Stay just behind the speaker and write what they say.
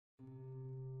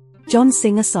John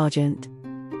Singer Sargent.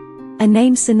 A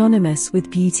name synonymous with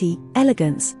beauty,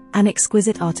 elegance, and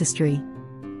exquisite artistry.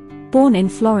 Born in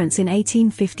Florence in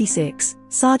 1856,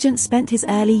 Sargent spent his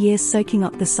early years soaking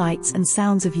up the sights and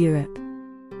sounds of Europe.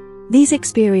 These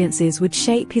experiences would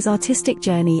shape his artistic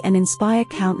journey and inspire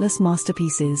countless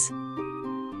masterpieces.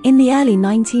 In the early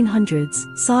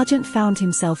 1900s, Sargent found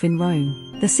himself in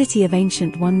Rome, the city of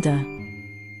ancient wonder.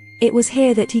 It was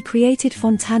here that he created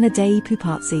Fontana dei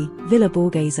Pupazzi, Villa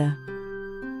Borghese.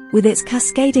 With its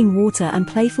cascading water and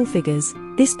playful figures,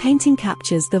 this painting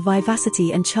captures the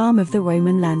vivacity and charm of the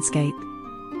Roman landscape.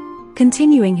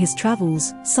 Continuing his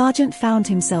travels, Sargent found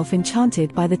himself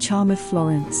enchanted by the charm of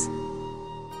Florence.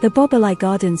 The Boboli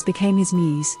Gardens became his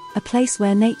muse, a place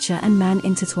where nature and man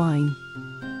intertwine.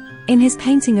 In his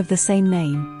painting of the same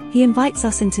name, he invites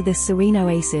us into this serene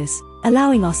oasis,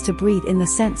 allowing us to breathe in the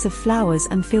scents of flowers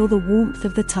and feel the warmth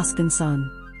of the Tuscan sun.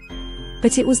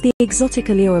 But it was the exotic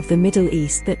allure of the Middle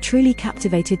East that truly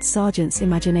captivated Sargent's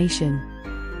imagination.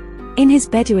 In his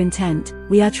Bedouin tent,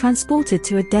 we are transported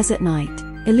to a desert night,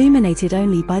 illuminated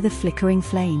only by the flickering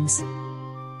flames.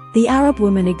 The Arab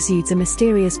woman exudes a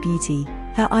mysterious beauty,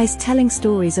 her eyes telling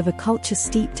stories of a culture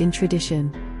steeped in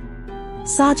tradition.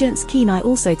 Sargent's keen eye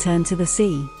also turned to the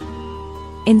sea.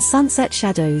 In Sunset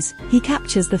Shadows, he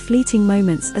captures the fleeting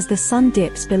moments as the sun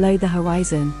dips below the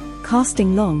horizon,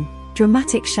 casting long,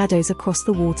 dramatic shadows across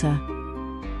the water.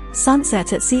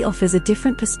 Sunset at sea offers a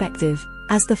different perspective,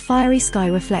 as the fiery sky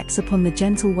reflects upon the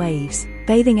gentle waves,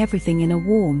 bathing everything in a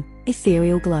warm,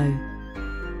 ethereal glow.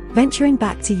 Venturing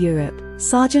back to Europe,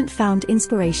 Sargent found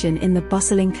inspiration in the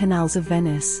bustling canals of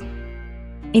Venice.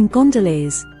 In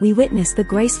Gondoliers, we witness the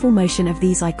graceful motion of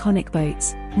these iconic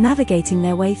boats, navigating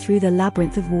their way through the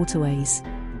labyrinth of waterways.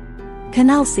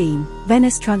 Canal scene,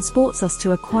 Venice transports us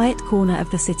to a quiet corner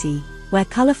of the city, where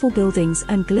colorful buildings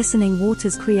and glistening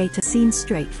waters create a scene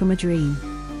straight from a dream.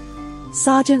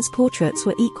 Sargent's portraits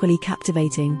were equally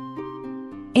captivating.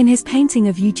 In his painting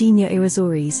of Eugenia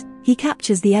Errazuriz, he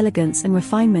captures the elegance and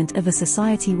refinement of a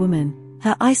society woman,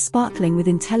 her eyes sparkling with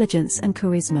intelligence and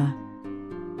charisma.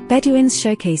 Bedouins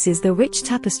showcases the rich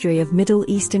tapestry of Middle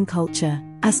Eastern culture,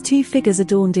 as two figures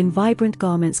adorned in vibrant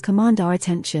garments command our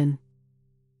attention.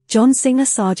 John Singer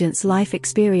Sargent's life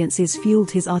experiences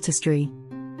fueled his artistry.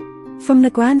 From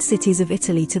the grand cities of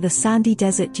Italy to the sandy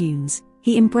desert dunes,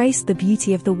 he embraced the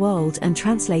beauty of the world and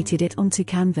translated it onto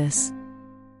canvas.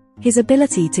 His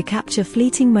ability to capture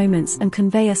fleeting moments and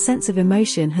convey a sense of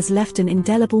emotion has left an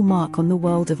indelible mark on the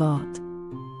world of art.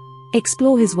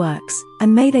 Explore his works,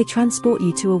 and may they transport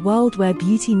you to a world where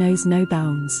beauty knows no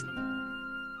bounds.